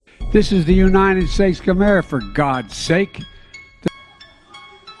This is the United States of America, for God's sake.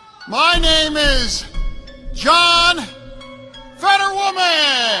 My name is John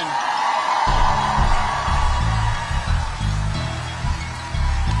Fetterwoman.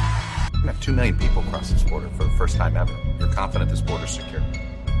 We have 2 million people cross this border for the first time ever. You're confident this border's secure?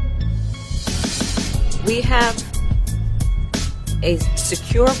 We have a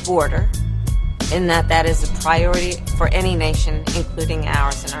secure border in that is a priority for any nation, including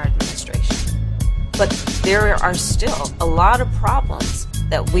ours and our administration. But there are still a lot of problems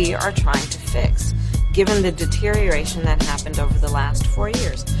that we are trying to fix, given the deterioration that happened over the last 4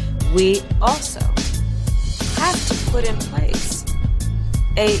 years. We also have to put in place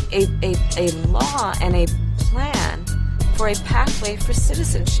a law and a plan for a pathway for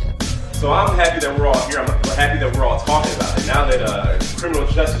citizenship. So I'm happy that we're all here. I'm happy that we're all talking about it. Now that criminal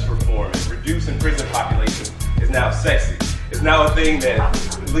justice reform and reducing prison population is now sexy. It's now a thing that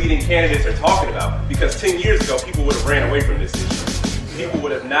leading candidates are talking about. Because 10 years ago, people would have ran away from this issue. People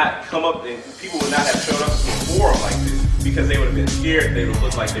would have not come up and people would not have showed up to a forum like this because they would have been scared. They would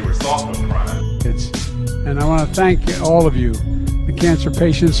look like they were soft on crime. And I want to thank all of you, the cancer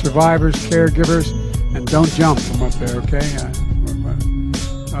patients, survivors, caregivers, and don't jump from up there, okay?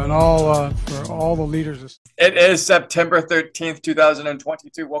 And all for all the leaders. It is September 13th,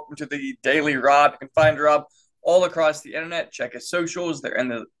 2022. Welcome to the Daily Rob. You can find Rob all across the internet. Check his socials. They're in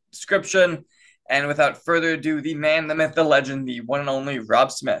the description. And without further ado, the man, the myth, the legend, the one and only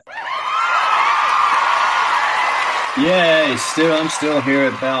Rob Smith. Yay, I'm still here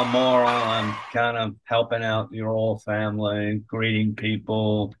at Balmoral. I'm kind of helping out the royal family, greeting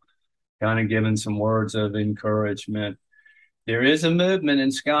people, kind of giving some words of encouragement. There is a movement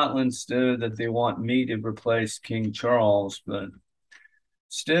in Scotland, Stu, that they want me to replace King Charles, but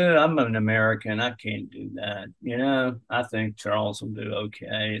Stu, I'm an American. I can't do that. You know, I think Charles will do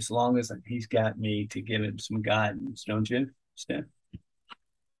okay as long as he's got me to give him some guidance, don't you, Stu?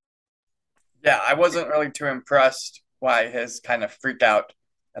 Yeah, I wasn't really too impressed why his kind of freaked out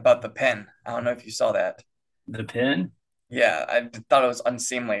about the pen. I don't know if you saw that. The pen? Yeah, I thought it was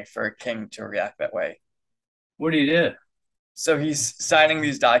unseemly for a king to react that way. What do you do? So he's signing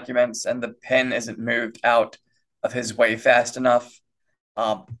these documents and the pen isn't moved out of his way fast enough.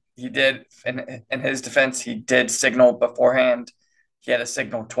 He did, in his defense, he did signal beforehand. He had to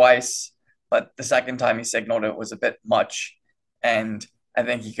signal twice, but the second time he signaled it was a bit much. And I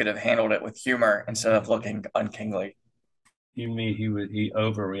think he could have handled it with humor instead of looking unkingly. You mean he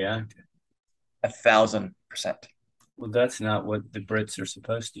overreacted? 1,000%. Well, that's not what the Brits are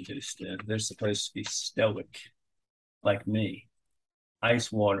supposed to do, Steve. They're supposed to be stoic, like me.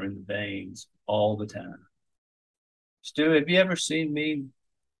 Ice water in the veins all the time. Stu, have you ever seen me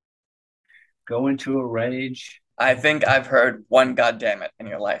go into a rage? I think I've heard one goddamn it in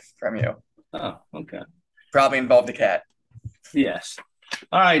your life from you. Oh, okay. Probably involved a cat. Yes.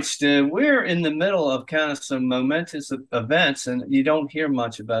 All right, Stu, we're in the middle of kind of some momentous events, and you don't hear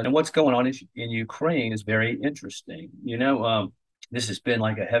much about it. And what's going on in Ukraine is very interesting. You know, this has been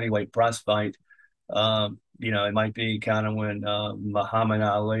like a heavyweight prize fight. You know, it might be kind of when Muhammad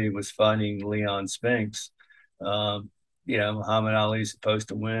Ali was fighting Leon Spinks. You know, Muhammad Ali's supposed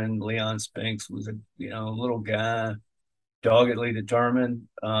to win. Leon Spinks was a little guy, doggedly determined.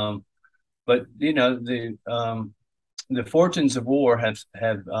 But you know, the fortunes of war have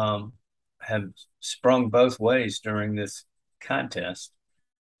sprung both ways during this contest,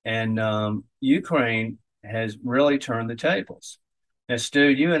 and Ukraine has really turned the tables. Now, Stu,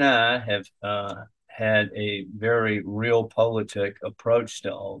 you and I have had a very realpolitik approach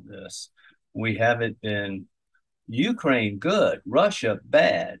to all this. We haven't been Ukraine good, Russia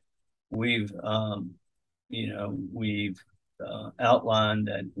bad. We've outlined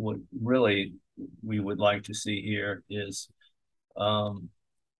that what really we would like to see here is kind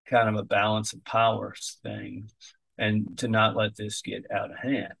of a balance of powers thing, and to not let this get out of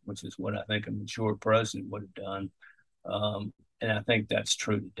hand, which is what I think a mature president would have done. And I think that's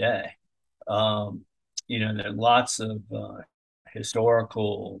true today. You know, there are lots of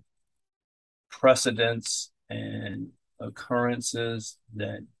historical precedents and occurrences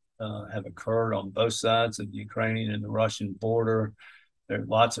that have occurred on both sides of the Ukrainian and the Russian border. There are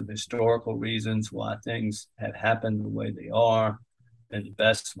lots of historical reasons why things have happened the way they are. And the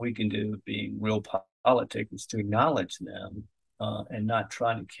best we can do, being real politic, is to acknowledge them and not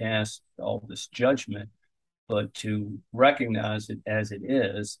try to cast all this judgment, but to recognize it as it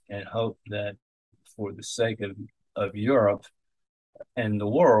is and hope that for the sake of Europe and the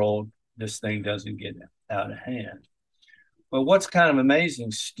world, this thing doesn't get out of hand. Well, what's kind of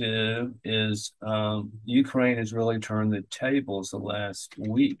amazing, Stu, is Ukraine has really turned the tables the last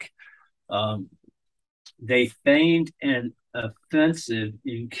week. Um, they feigned an offensive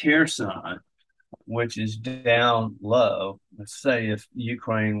in Kherson, which is down low. Let's say if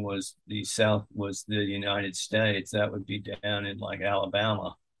Ukraine was the South, was the United States, that would be down in like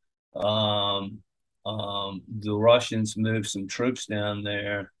Alabama. Um, the Russians moved some troops down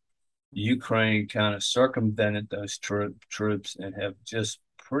there. Ukraine kind of circumvented those troops and have just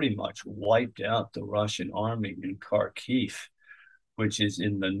pretty much wiped out the Russian army in Kharkiv, which is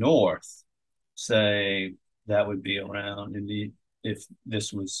in the north. Say that would be around in the if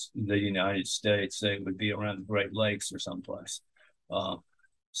this was the United States, say it would be around the Great Lakes or someplace. Uh,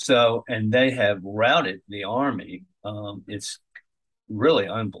 and they have routed the army. It's really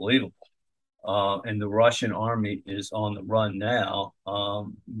unbelievable. And the Russian army is on the run now.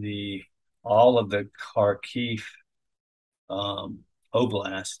 The all of the Kharkiv um,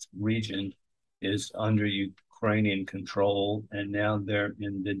 Oblast region is under Ukrainian control, and now they're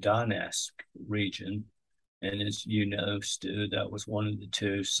in the Donetsk region. And as you know, Stu, that was one of the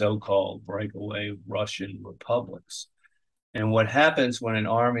two so-called breakaway Russian republics. And what happens when an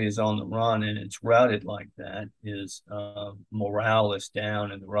army is on the run and it's routed like that is morale is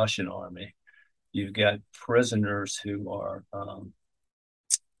down in the Russian army. You've got prisoners who are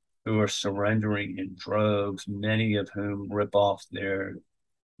surrendering in droves, many of whom rip off their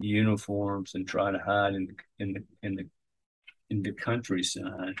uniforms and try to hide in the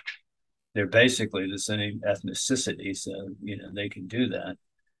countryside. They're basically the same ethnicity, so they can do that.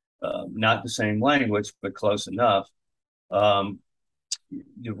 Not the same language, but close enough.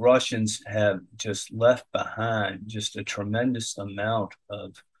 The Russians have just left behind just a tremendous amount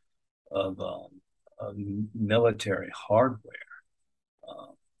of military hardware,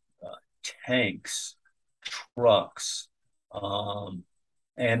 uh, tanks, trucks,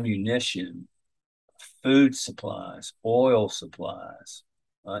 ammunition, food supplies, oil supplies,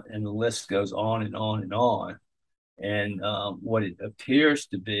 and the list goes on and on and on. And what it appears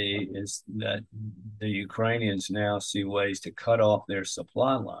to be is that the Ukrainians now see ways to cut off their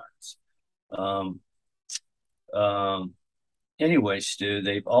supply lines. Um, um, anyway, Stu,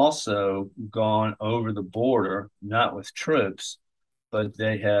 they've also gone over the border, not with troops, but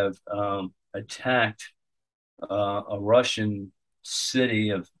they have attacked a Russian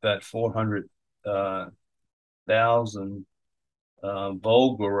city of about 400,000,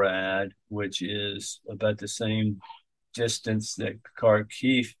 Volgograd, which is about the same distance that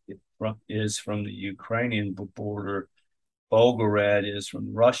Kharkiv is from the Ukrainian border. Volgograd is from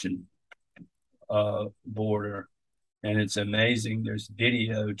the Russian border. And it's amazing. There's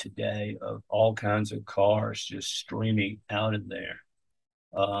video today of all kinds of cars just streaming out of there.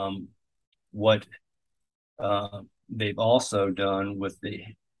 What they've also done with the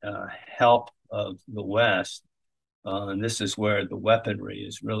help of the West, and this is where the weaponry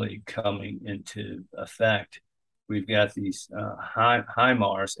is really coming into effect. We've got these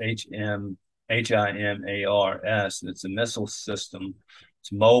HIMARS, HIMARS. It's a missile system.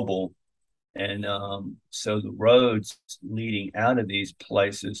 It's mobile. And so the roads leading out of these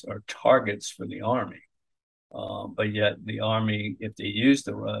places are targets for the Army. But yet the Army, if they use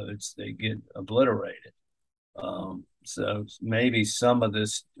the roads, they get obliterated. So maybe some of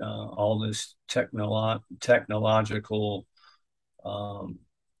this, all this technological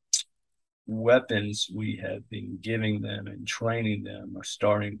weapons we have been giving them and training them are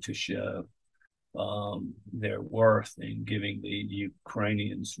starting to show their worth in giving the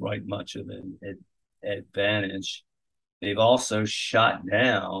Ukrainians right much of an advantage. They've also shot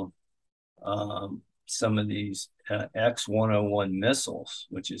down some of these X-101 missiles,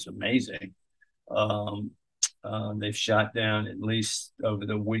 which is amazing. They've shot down at least over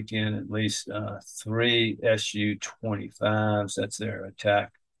the weekend, at least 3 Su-25s. That's their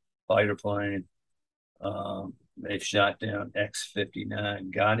attack fighter plane. They've shot down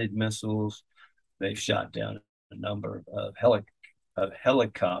X-59 guided missiles. They've shot down a number of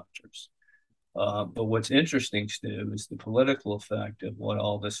helicopters. But what's interesting, Stu, is the political effect of what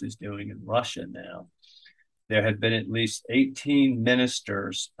all this is doing in Russia now. There have been at least 18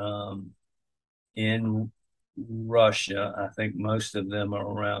 ministers in Russia. I think most of them are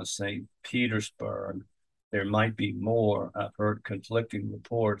around St. Petersburg. There might be more. I've heard conflicting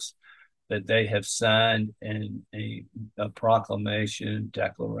reports that they have signed a proclamation,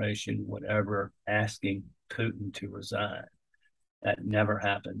 declaration, whatever, asking Putin to resign. That never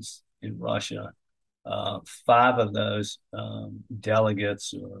happens in Russia. 5 of those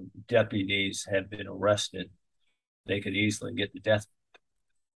delegates or deputies have been arrested. They could easily get the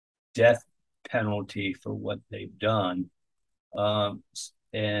death penalty for what they've done.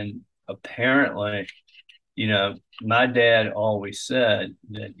 And apparently, my dad always said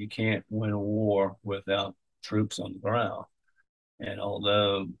that you can't win a war without troops on the ground. And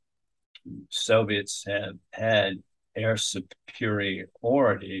although Soviets have had air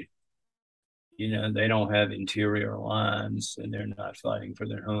superiority, they don't have interior lines and they're not fighting for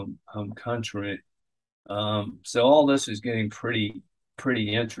their home country. So all this is getting pretty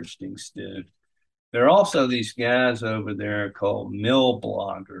interesting, Stu. There are also these guys over there called mill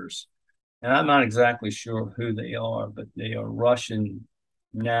bloggers, and I'm not exactly sure who they are, but they are Russian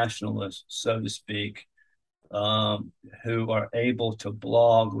nationalists, so to speak, who are able to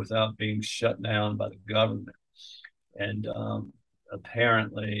blog without being shut down by the government. And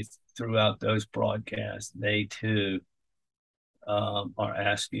apparently, throughout those broadcasts, they too are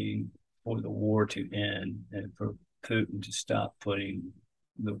asking for the war to end and for Putin to stop putting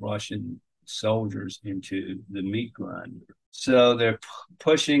the Russian soldiers into the meat grinder. So they're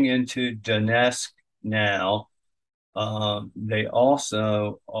pushing into Donetsk now. They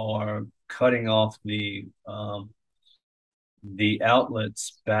also are cutting off the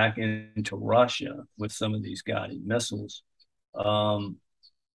outlets back into Russia with some of these guided missiles. And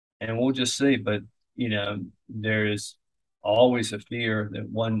we'll just see. But, there is always a fear that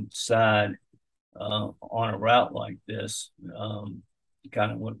one side on a route like this,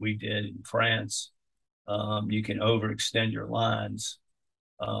 kind of what we did in France, you can overextend your lines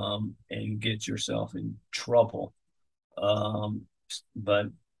and get yourself in trouble. But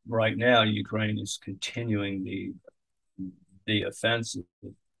right now, Ukraine is continuing the offensive.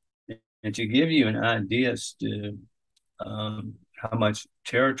 And to give you an idea, Stu, how much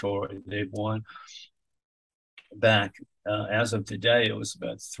territory they've won back, as of today, it was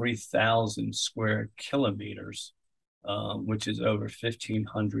about 3,000 square kilometers, which is over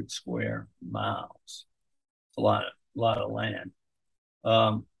 1,500 square miles. It's a lot of land.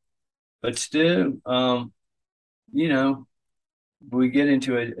 But still, we get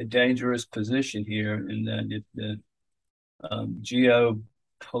into a dangerous position here in that if the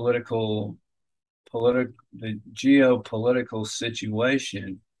geopolitical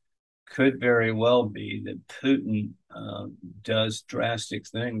situation could very well be that Putin does drastic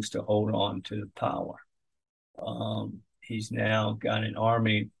things to hold on to power. He's now got an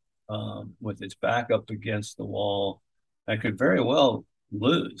army with its back up against the wall that could very well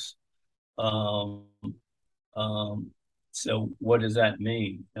lose. So what does that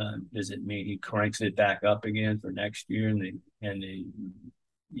mean? Does it mean he cranks it back up again for next year and the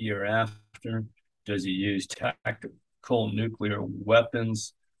year after? Does he use tactical nuclear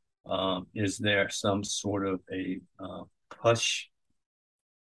weapons? Is there some sort of a push?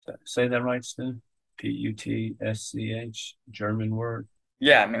 Say that right, Stu? P-U-T-S-C-H, German word?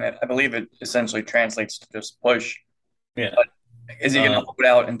 Yeah, I mean, I believe it essentially translates to just push. Yeah. But is he going to hold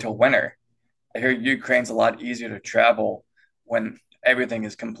out until winter? I hear Ukraine's a lot easier to travel when everything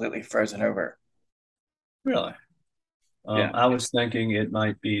is completely frozen over. Really? Yeah. I was thinking it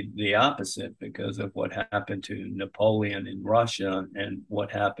might be the opposite because of what happened to Napoleon in Russia and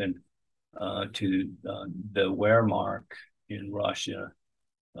what happened to the Wehrmacht in Russia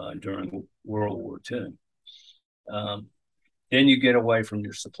during World War II. Then you get away from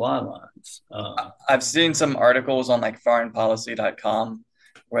your supply lines. I've seen some articles on like foreignpolicy.com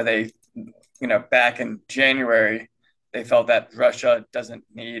where they, back in January, they felt that Russia doesn't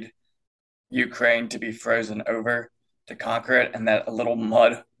need Ukraine to be frozen over to conquer it, and that a little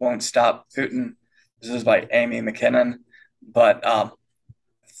mud won't stop Putin. This is by Amy McKinnon. But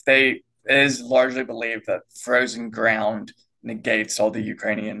it is largely believed that frozen ground negates all the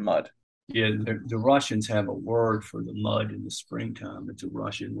Ukrainian mud. Yeah, the Russians have a word for the mud in the springtime. It's a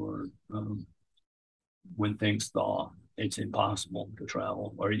Russian word. When things thaw, it's impossible to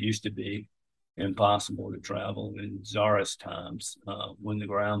travel, or it used to be impossible to travel in Tsarist times when the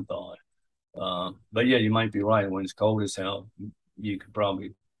ground thawed. But yeah, you might be right. When it's cold as hell, you could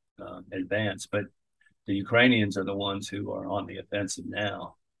probably advance. But the Ukrainians are the ones who are on the offensive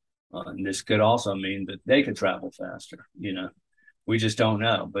now. And this could also mean that they could travel faster. We just don't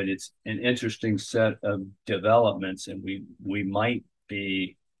know. But it's an interesting set of developments, and we might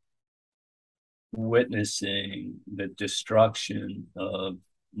be witnessing the destruction of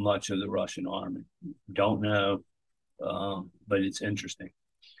much of the Russian army. Don't know, but it's interesting.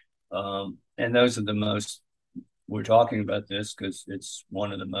 And those are we're talking about this because it's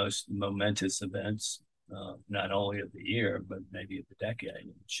one of the most momentous events, not only of the year, but maybe of the decade.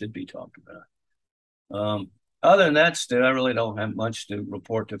 It should be talked about. Other than that, Stu, I really don't have much to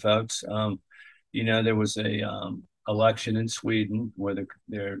report to folks. There was a election in Sweden where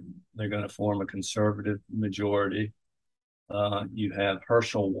they're going to form a conservative majority. You have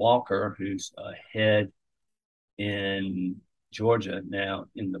Herschel Walker, who's ahead in Georgia now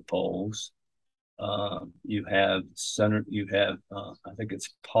in the polls. You have I think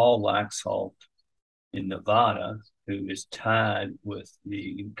it's Paul Laxalt in Nevada, who is tied with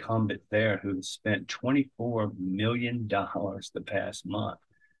the incumbent there, who spent $24 million the past month,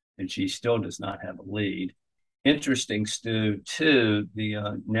 and she still does not have a lead. Interesting, Stu, too,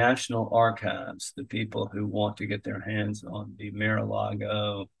 the National Archives, the people who want to get their hands on the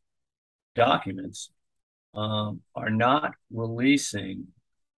Mar-a-Lago documents, are not releasing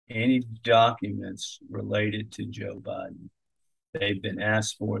any documents related to Joe Biden. They've been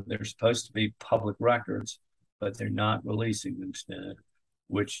asked for. They're supposed to be public records, but they're not releasing them still,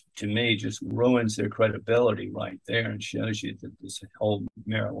 which to me just ruins their credibility right there and shows you that this whole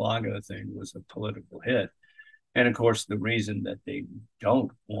Mar-a-Lago thing was a political hit. And of course, the reason that they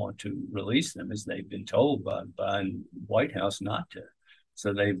don't want to release them is they've been told by the White House not to.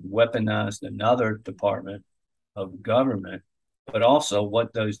 So they've weaponized another department of government. But also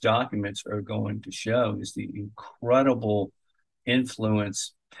what those documents are going to show is the incredible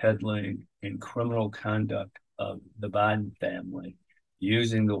influence, peddling, and criminal conduct of the Biden family,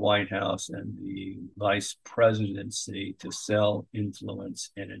 using the White House and the vice presidency to sell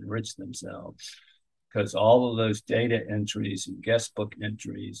influence and enrich themselves. Because all of those data entries and guest book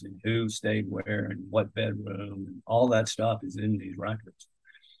entries and who stayed where and what bedroom and all that stuff is in these records.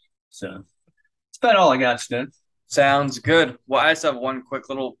 So that's about all I got, Stu. Sounds good. Well, I just have one quick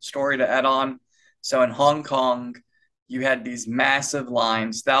little story to add on. So in Hong Kong, you had these massive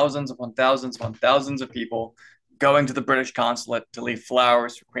lines, thousands upon thousands of people going to the British consulate to leave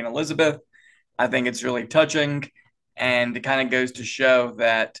flowers for Queen Elizabeth. I think it's really touching, and it kind of goes to show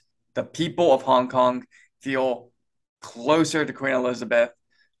that the people of Hong Kong feel closer to Queen Elizabeth,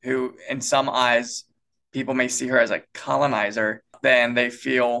 who in some eyes, people may see her as a colonizer, than they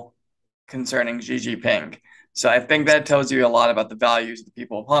feel concerning Xi Jinping. So I think that tells you a lot about the values of the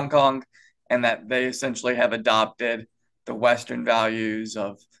people of Hong Kong, and that they essentially have adopted the Western values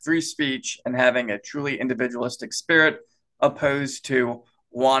of free speech and having a truly individualistic spirit, opposed to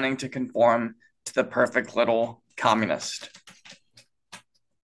wanting to conform to the perfect little communist.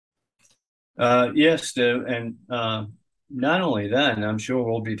 Yes, Stu, and not only that, and I'm sure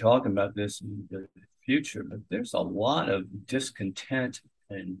we'll be talking about this in the future, but there's a lot of discontent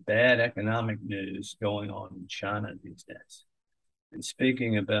and bad economic news going on in China these days. And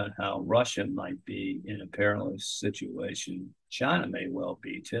speaking about how Russia might be in a perilous situation, China may well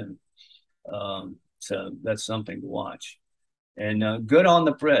be too. So that's something to watch. And good on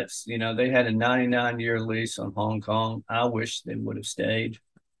the Brits. You know, they had a 99-year lease on Hong Kong. I wish they would have stayed.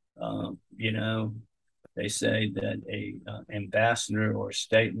 You know, they say that a ambassador or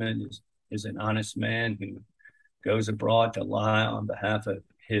statement is an honest man who goes abroad to lie on behalf of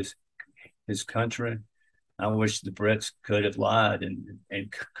his country. I wish the Brits could have lied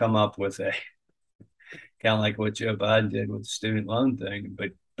and come up with a kind of like what Joe Biden did with the student loan thing,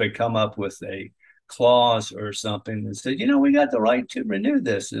 but come up with a clause or something that said, you know, we got the right to renew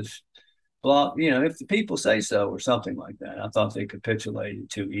this if the people say so, or something like that. I thought they capitulated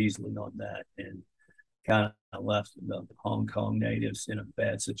too easily on that and kind of left the Hong Kong natives in a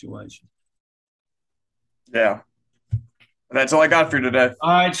bad situation. Yeah. That's all I got for you today.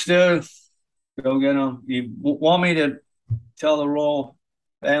 All right, Stu. Go get them. You want me to tell the royal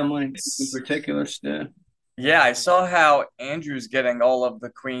family in particular, Stu? Yeah, I saw how Andrew's getting all of the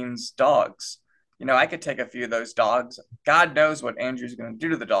Queen's dogs. You know, I could take a few of those dogs. God knows what Andrew's going to do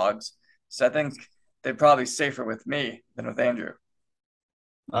to the dogs. So I think they're probably safer with me than with Andrew.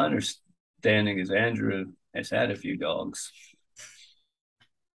 My understanding is Andrew has had a few dogs.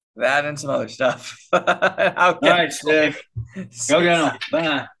 That and some other stuff. All right, Steve. Go get them.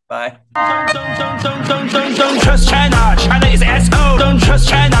 Bye. Bye. Don't trust China. China is asshole. Don't trust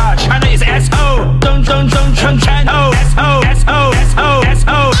China. China is asshole. Don't trust China.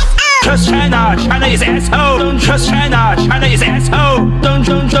 Asshole. Trust China. China is asshole. Don't trust China. China is asshole. Don't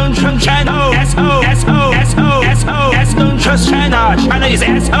trust China. Asshole. Don't trust China. China is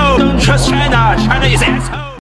asshole. Don't trust China. China is asshole.